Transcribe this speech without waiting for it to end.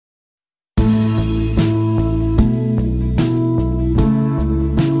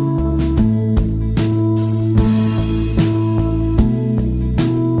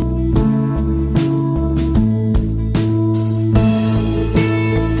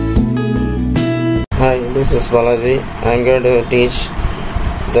Hi, this is Balaji. I'm going to teach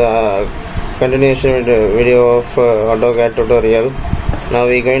the continuation video of AutoCAD tutorial. Now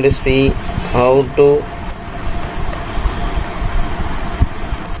we're going to see how to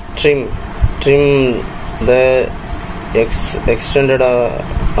trim the extended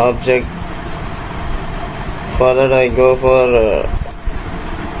object. For that I go for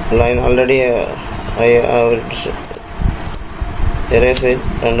line. Already I have erase it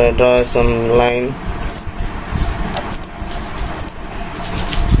and I draw some line.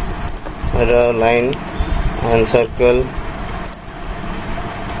 I draw a line and circle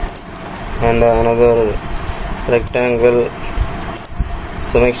and another rectangle,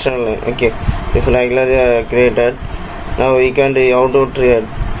 some external line. Okay, if like that created, now we can do how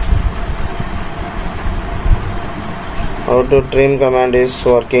to trim command is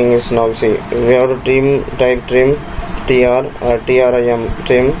working is now. See, we have to type trim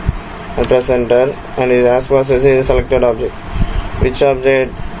trim and press enter, and it asks for specific selected object. Which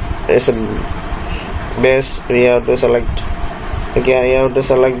object is a base we have to select. Okay, I have to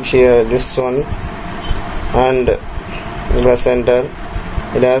select here this one and press enter.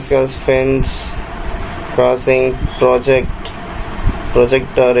 It asks us fence, crossing, project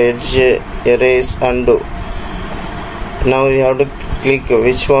or edge, erase, undo. Now we have to click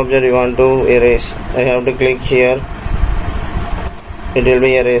which object you want to erase. I have to click here. It will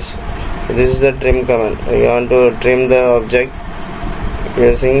be erased. This is the trim command. We want to trim the object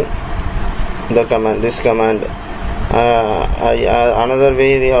using the command, this command. Another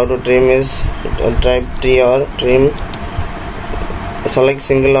way we have to trim is type trim, select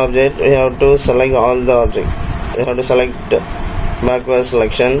single object. We have to select all the object. We have to select backward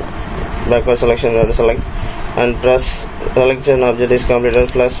selection. We have to select and press selection object is completed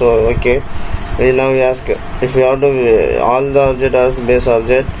plus. So okay, now we ask if we have to all the object as base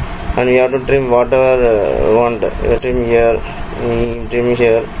object, and we have to trim whatever want. Trim here,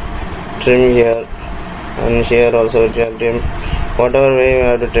 trim here, and here also trim. Whatever way we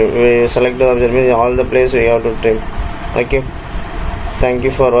have to trim, we select the object means all the place we have to trim. Okay, thank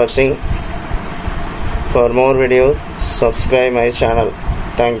you for watching. For more videos, subscribe my channel.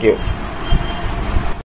 Thank you.